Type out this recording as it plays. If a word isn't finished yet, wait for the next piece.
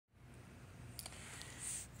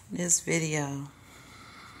This video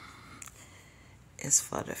is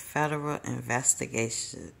for the federal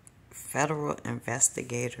investigators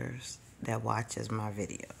that watches my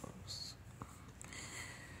videos.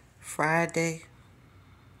 Friday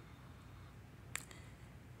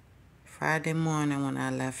morning when I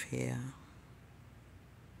left here,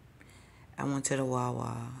 I went to the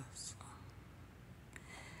Wawa's.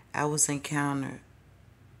 I was encountered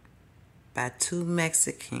by two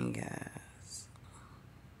Mexican guys.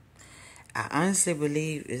 I honestly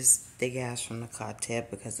believe it's the guys from the cartel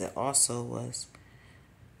because it also was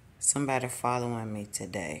somebody following me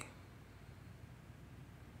today.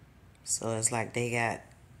 So it's like they got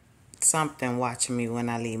something watching me when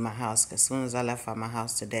I leave my house. Because as soon as I left out my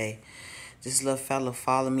house today, this little fella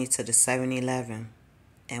followed me to the 7-Eleven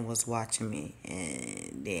and was watching me.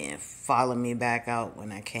 And then followed me back out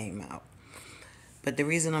when I came out. But the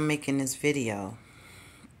reason I'm making this video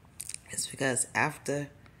is because after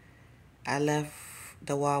I left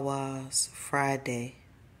the Wawa's Friday,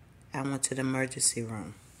 I went to the emergency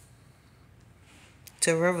room.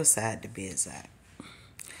 To Riverside, to be exact.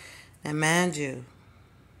 Now, mind you,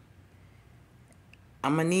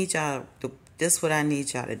 I'm going to need y'all to, this is what I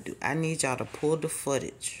need y'all to do. I need y'all to pull the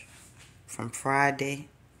footage from Friday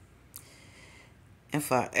and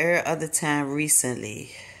for every other time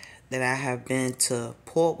recently that I have been to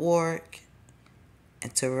Port Warwick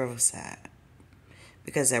and to Riverside.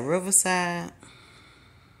 Because at Riverside,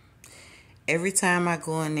 every time I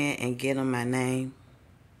go in there and get them my name,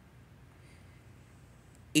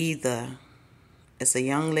 either it's a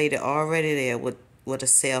young lady already there with a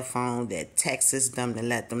cell phone that texts them to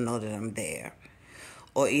let them know that I'm there.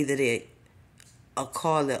 Or either they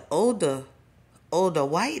call the older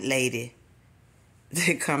white lady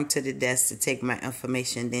to come to the desk to take my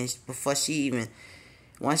information. Then before she even,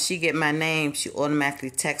 once she get my name, she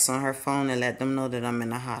automatically texts on her phone and let them know that I'm in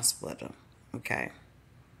the hospital. Okay?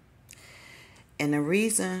 And the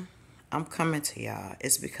reason I'm coming to y'all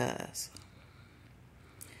is because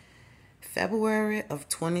February of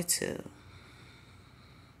 22,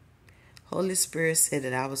 Holy Spirit said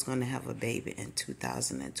that I was going to have a baby in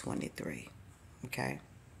 2023. Okay?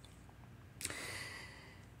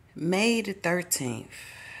 May the 13th,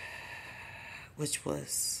 which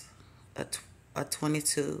was a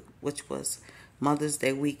 22, which was Mother's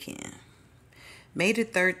Day weekend. May the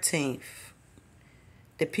 13th,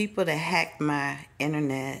 the people that hacked my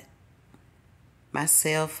internet, my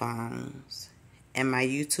cell phones, and my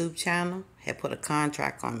YouTube channel had put a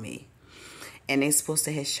contract on me. And they supposed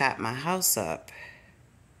to have shot my house up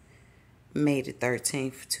May the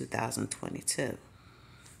 13th, 2022.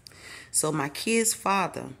 So my kid's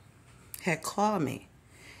father had called me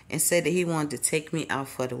and said that he wanted to take me out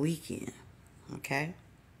for the weekend. Okay?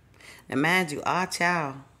 Now mind you,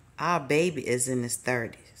 our baby is in his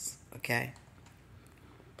 30s. Okay?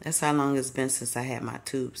 That's how long it's been since I had my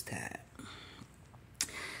tubes tied.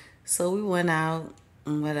 So we went out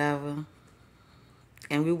and whatever.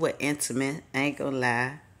 And we were intimate. I ain't gonna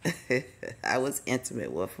lie. I was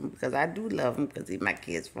intimate with him because I do love him because he's my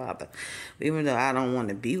kid's father. Even though I don't want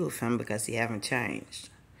to be with him because he haven't changed.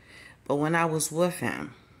 But when I was with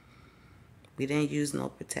him, we didn't use no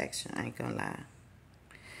protection. I ain't gonna lie.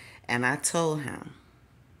 And I told him,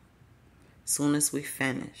 soon as we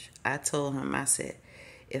finished, I told him, I said,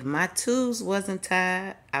 if my tubes wasn't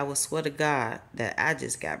tied, I would swear to God that I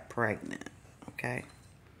just got pregnant. Okay?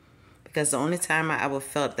 Because the only time I ever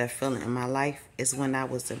felt that feeling in my life is when I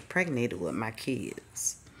was impregnated with my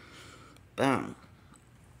kids. Boom.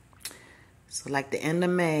 So like the end of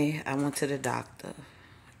May, I went to the doctor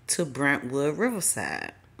to Brentwood,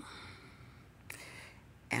 Riverside.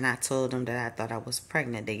 And I told them that I thought I was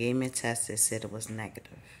pregnant. They gave me a test that said it was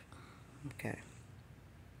negative. Okay.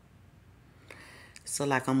 So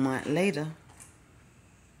like a month later,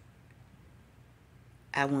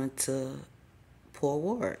 I went to Port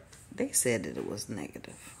Warwick. They said that it was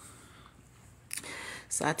negative.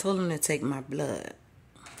 So I told them to take my blood.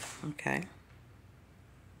 Okay.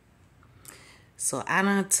 So I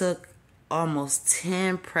done took almost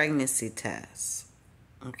 10 pregnancy tests.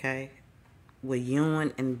 Okay. With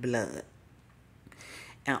urine and blood.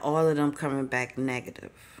 And all of them coming back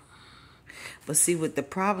negative. But see, what the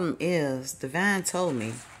problem is, Divine told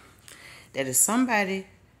me that if somebody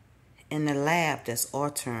in the lab that's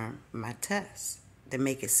altering my test to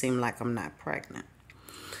make it seem like I'm not pregnant.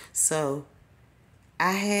 So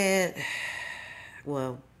I had,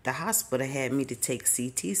 well, the hospital had me to take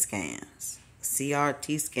CT scans,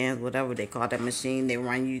 CRT scans, whatever they call that machine they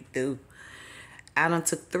run you through. I done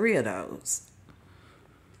took 3 of those.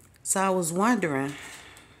 So I was wondering,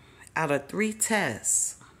 out of 3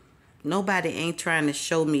 tests, Nobody ain't trying to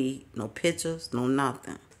show me no pictures, no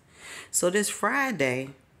nothing. So this Friday,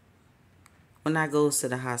 when I goes to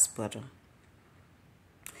the hospital,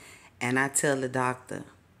 and I tell the doctor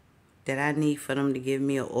that I need for them to give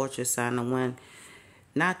me an ultrasound, the one,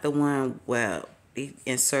 not the one where they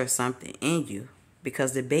insert something in you,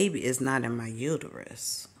 because the baby is not in my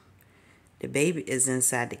uterus. The baby is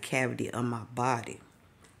inside the cavity of my body.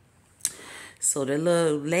 So the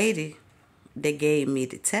little lady that gave me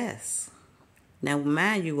the test. Now,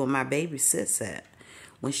 mind you, where my baby sits at.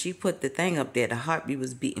 When she put the thing up there, the heartbeat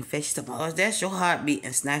was beating fast. She said, "Oh, that's your heartbeat,"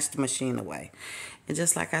 and snatched the machine away. And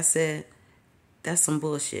just like I said, that's some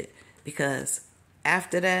bullshit. Because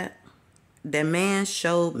after that, the man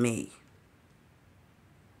showed me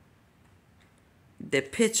the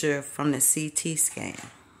picture from the CT scan.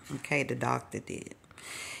 Okay, the doctor did.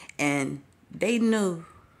 And they knew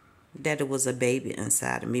that it was a baby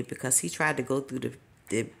inside of me because he tried to go through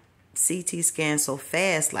the CT scan so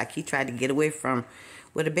fast, like he tried to get away from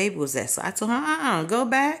where the baby was at. So I told him, go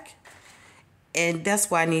back. And that's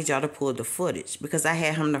why I need y'all to pull the footage, because I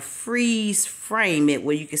had him to freeze frame it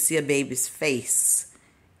where you can see a baby's face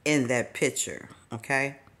in that picture,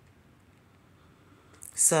 okay?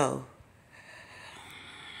 So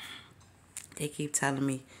they keep telling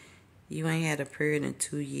me, you ain't had a period in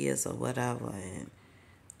 2 years or whatever, and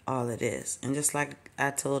all of this. And just like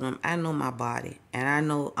I told them, I know my body, and I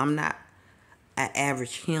know I'm not an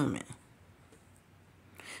average human.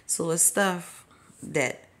 So it's stuff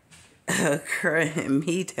that occur in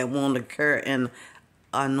me that won't occur in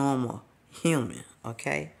a normal human,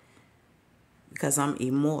 okay? Because I'm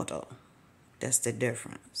immortal. That's the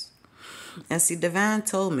difference. And see, Divine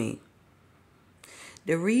told me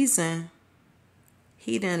the reason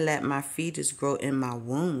he didn't let my fetus grow in my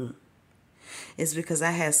womb is because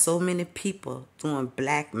I had so many people doing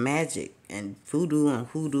black magic and voodoo and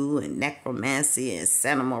hoodoo and necromancy and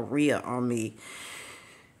Santa Maria on me.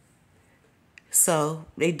 So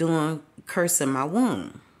they doing cursing my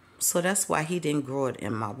womb. So that's why he didn't grow it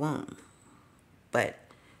in my womb. But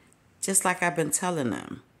just like I've been telling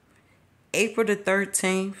them, April the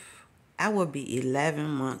 13th, I will be 11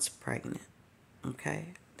 months pregnant.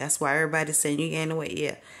 Okay? That's why everybody's saying you gaining weight.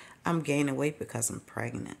 Yeah, I'm gaining weight because I'm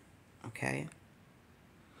pregnant. Okay?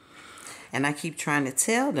 And I keep trying to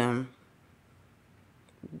tell them,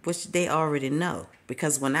 which they already know.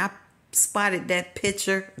 Because when I spotted that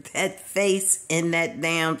picture, that face in that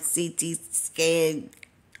damn CT scan,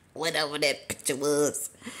 whatever that picture was,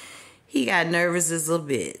 he got nervous as a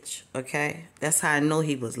bitch. Okay? That's how I know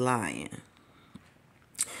he was lying.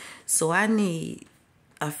 So I need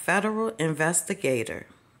a federal investigator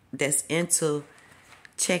that's into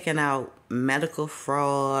checking out medical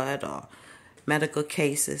fraud or medical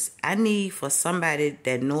cases. I need for somebody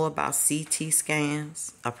that know about CT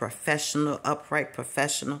scans, a professional, upright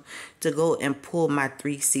professional, to go and pull my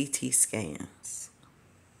 3 CT scans.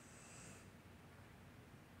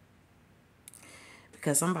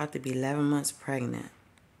 Because I'm about to be 11 months pregnant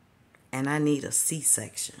and I need a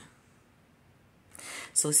C-section.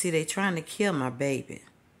 So see, they trying to kill my baby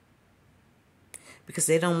because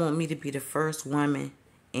they don't want me to be the first woman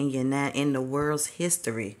in the world's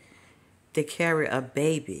history to carry a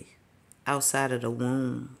baby outside of the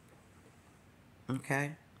womb.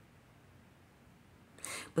 Okay?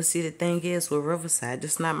 But see, the thing is with Riverside,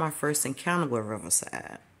 this is not my first encounter with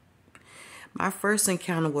Riverside. My first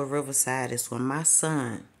encounter with Riverside is when my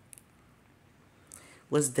son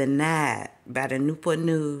was denied by the Newport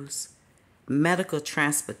News medical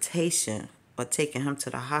transportation or taking him to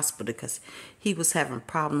the hospital because he was having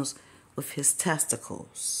problems with his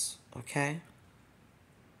testicles. Okay?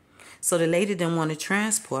 So the lady didn't want to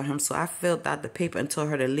transport him, so I filled out the paper and told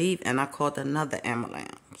her to leave, and I called another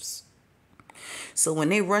ambulance. So when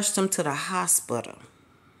they rushed him to the hospital,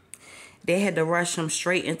 they had to rush him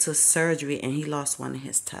straight into surgery, and he lost one of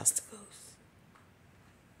his testicles.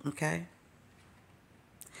 Okay?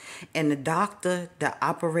 And the doctor that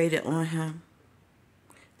operated on him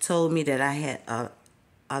told me that I had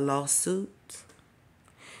a lawsuit,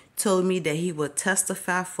 told me that he would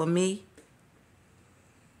testify for me.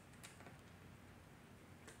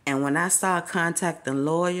 And when I started contacting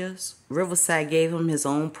lawyers, Riverside gave him his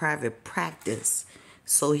own private practice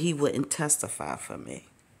so he wouldn't testify for me.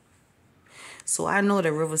 So I know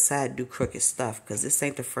that Riverside do crooked stuff because this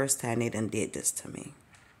ain't the first time they done did this to me.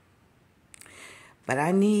 But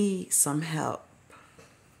I need some help.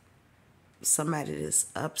 Somebody that's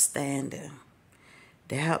upstanding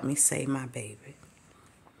to help me save my baby.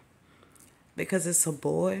 Because it's a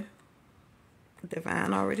boy.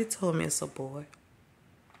 Divine already told me it's a boy.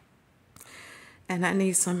 And I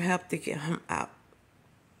need some help to get him out.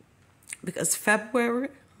 Because February,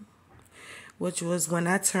 which was when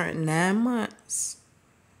I turned 9 months,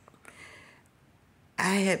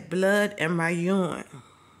 I had blood in my urine.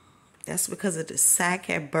 That's because of the sac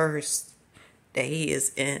had burst that he was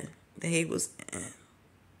in.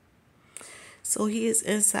 So he is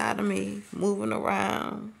inside of me, moving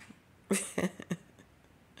around,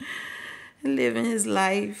 living his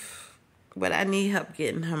life. But I need help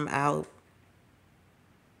getting him out.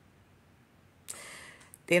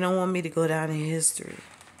 They don't want me to go down in history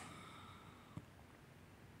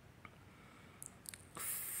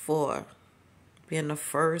for being the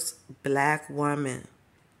first black woman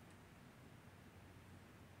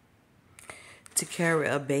to carry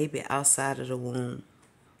a baby outside of the womb.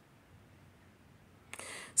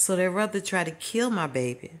 So they'd rather try to kill my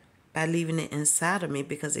baby by leaving it inside of me,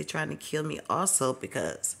 because they're trying to kill me also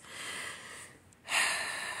because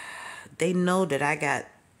they know that I got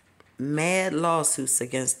mad lawsuits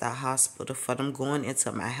against the hospital for them going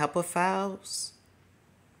into my HEPA files,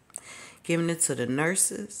 giving it to the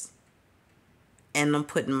nurses, and them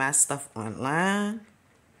putting my stuff online.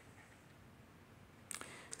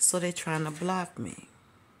 So they're trying to block me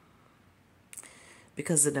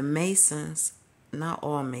because of the Masons. Not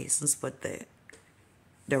all Masons, but the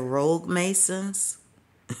rogue Masons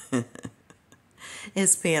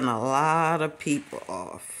is paying a lot of people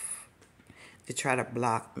off to try to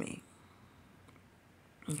block me.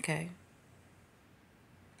 Okay?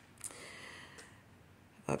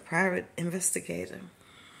 A private investigator,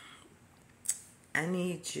 I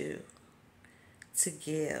need you to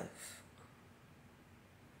give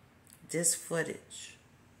this footage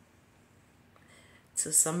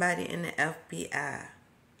to somebody in the FBI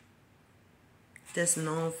that's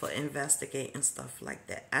known for investigating stuff like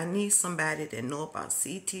that. I need somebody that know about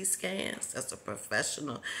CT scans, that's a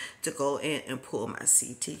professional, to go in and pull my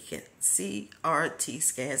CRT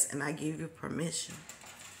scans, and I give you permission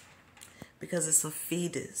because it's a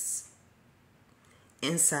fetus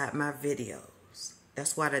inside my videos.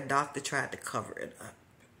 That's why the doctor tried to cover it up.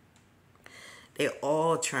 They're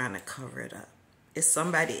all trying to cover it up. It's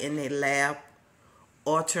somebody in their lab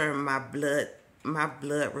altering my blood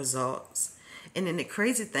results. And then the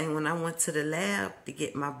crazy thing, when I went to the lab to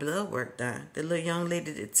get my blood work done, the little young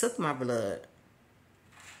lady that took my blood,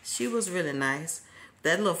 she was really nice.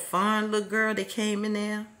 That little fun little girl that came in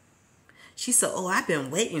there, she said, "Oh, I've been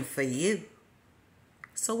waiting for you."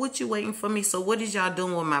 So what you waiting for me? So what is y'all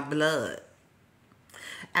doing with my blood?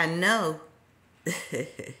 I know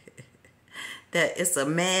that it's a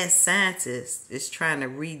mad scientist that's trying to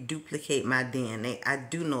reduplicate my DNA. I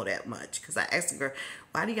do know that much, because I asked the girl,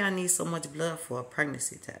 why do y'all need so much blood for a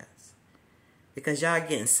pregnancy test? Because y'all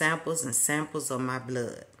getting samples and samples of my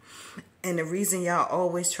blood. And the reason y'all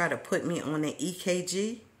always try to put me on an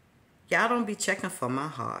EKG, y'all don't be checking for my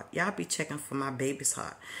heart. Y'all be checking for my baby's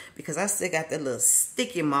heart. Because I still got the little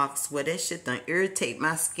sticky marks where that shit done irritate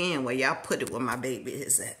my skin, where y'all put it where my baby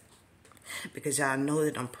is at. Because y'all know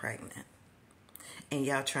that I'm pregnant. And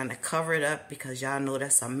y'all trying to cover it up because y'all know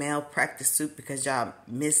that's a malpractice suit, because y'all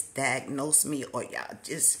misdiagnosed me, or y'all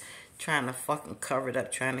just trying to fucking cover it up,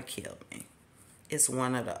 trying to kill me. It's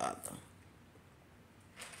one or the other.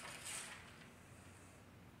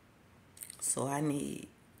 So I need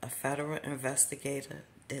a federal investigator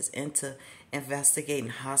that's into investigating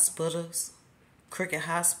hospitals, crooked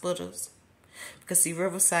hospitals. Because see,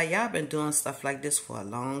 Riverside, y'all been doing stuff like this for a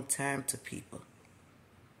long time to people.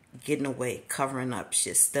 Getting away, covering up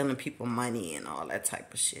shit, stealing people money and all that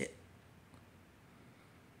type of shit.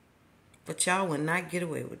 But y'all will not get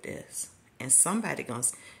away with this. And somebody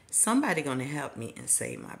gonna help me and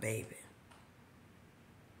save my baby.